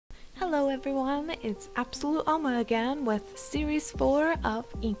Hello everyone, it's Absolute Alma again with Series 4 of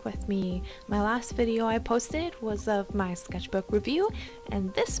Ink With Me. My last video I posted was of my sketchbook review,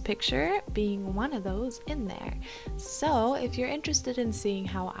 and this picture being one of those in there. So if you're interested in seeing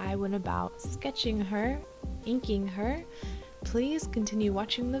how I went about sketching her, inking her, please continue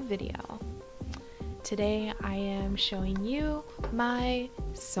watching the video. Today I am showing you my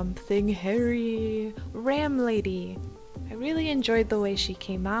Something Hairy Ram Lady. I really enjoyed the way she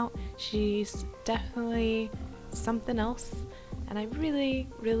came out. She's definitely something else, and I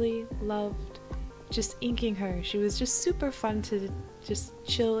really loved just inking her. She was just super fun to just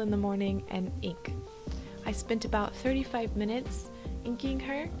chill in the morning and ink. I spent about 35 minutes inking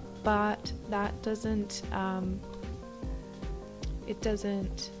her, but that's not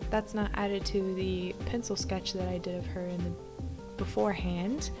added to the pencil sketch that I did of her in the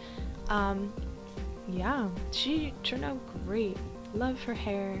beforehand. Yeah, she turned out great. Love her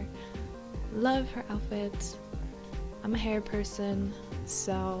hair, love her outfit. I'm a hair person,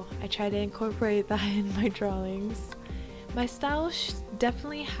 so I try to incorporate that in my drawings. My style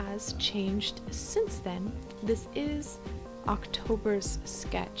definitely has changed since then. This is October's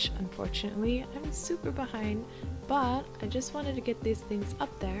sketch, unfortunately. I'm super behind, but I just wanted to get these things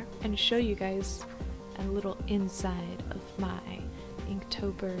up there and show you guys a little inside of my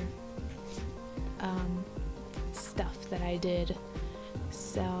Inktober stuff that I did.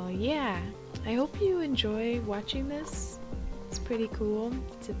 So yeah, I hope you enjoy watching this. It's pretty cool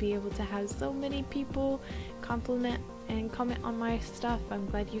to be able to have so many people compliment and comment on my stuff. I'm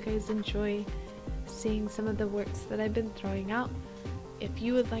glad you guys enjoy seeing some of the works that I've been throwing out. If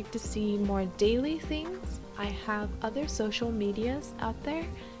you would like to see more daily things, I have other social medias out there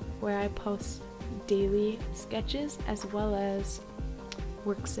where I post daily sketches as well as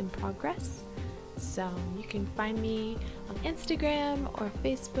works in progress. So you can find me on Instagram or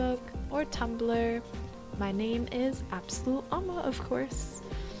Facebook or Tumblr. My name is Absolute Alma, of course.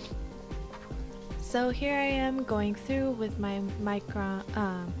 So here I am going through with my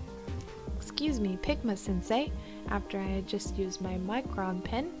Pigma Sensei after I had just used my Micron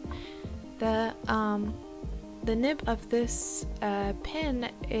Pen. The nib of this pen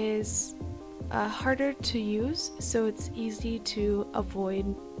is harder to use, so it's easy to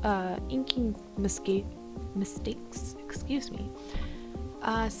avoid inking mistakes, excuse me.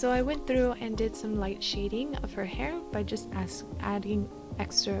 So I went through and did some light shading of her hair by just adding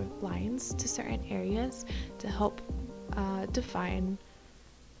extra lines to certain areas to help define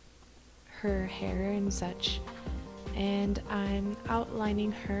her hair and such. And I'm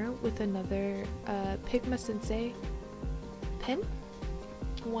outlining her with another Pigma Sensei pen,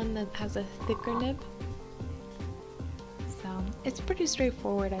 one that has a thicker nib. So it's pretty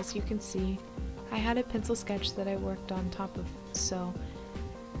straightforward, as you can see. I had a pencil sketch that I worked on top of, so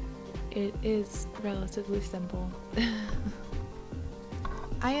it is relatively simple.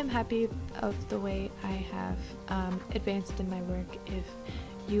 I am happy of the way I have advanced in my work. If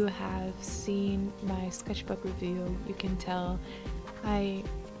you have seen my sketchbook review, you can tell I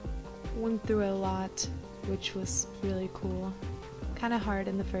went through a lot, which was really cool. Kind of hard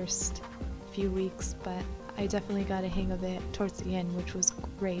in the first few weeks, but I definitely got a hang of it towards the end, which was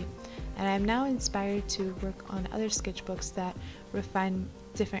great. And I'm now inspired to work on other sketchbooks that refine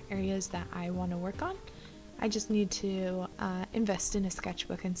different areas that I want to work on. I just need to invest in a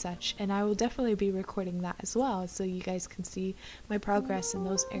sketchbook and such, and I will definitely be recording that as well, so you guys can see my progress in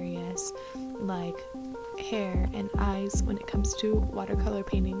those areas, like hair and eyes when it comes to watercolor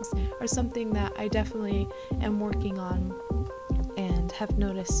paintings, or something that I definitely am working on and have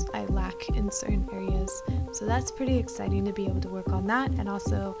noticed I lack in certain areas. So that's pretty exciting to be able to work on that and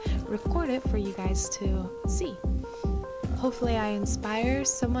also record it for you guys to see. Hopefully I inspire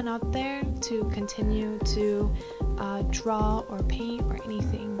someone out there to continue to draw or paint or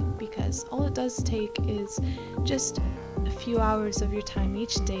anything, because all it does take is just a few hours of your time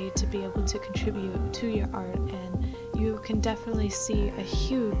each day to be able to contribute to your art, and you can definitely see a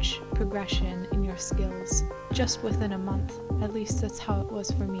huge progression in your skills just within a month. At least that's how it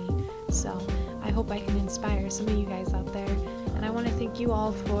was for me. So I hope I can inspire some of you guys out there, and I want to thank you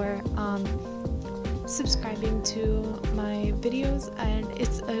all for subscribing to my videos, and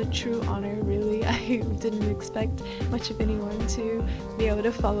it's a true honor, really. I didn't expect much of anyone to be able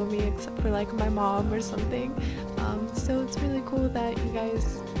to follow me except for like my mom or something. So it's really cool that you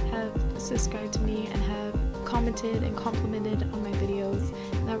guys have subscribed to me and have commented and complimented on my videos.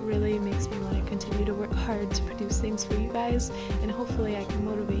 That really makes me want to continue to work hard to produce things for you guys, and hopefully I can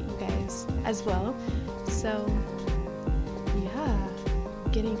motivate you guys as well. So yeah,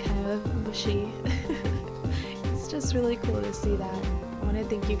 getting kind of mushy. It's just really cool to see that want to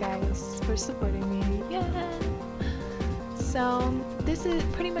thank you guys for supporting me. Yeah. So this is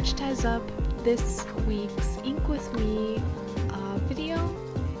pretty much ties up this week's Ink With Me video.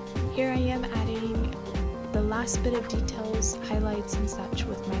 Here I am adding the last bit of details, highlights and such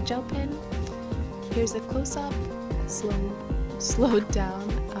with my gel pen. Here's a close-up, slowed down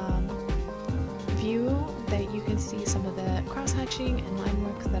view that you can see some of the cross-hatching and line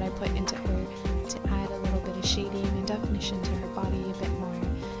work that I put into her to add a little bit of shading and definition to her body a bit more.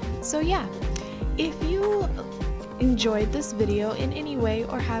 So yeah, if you enjoyed this video in any way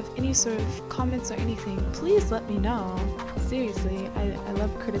or have any sort of comments or anything, please let me know. Seriously, I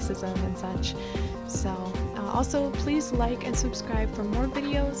love criticism and such. So also please like and subscribe for more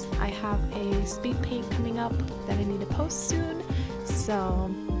videos. I have a speed paint coming up that I need to post soon,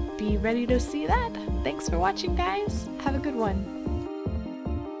 so be ready to see that. Thanks for watching, guys. Have a good one.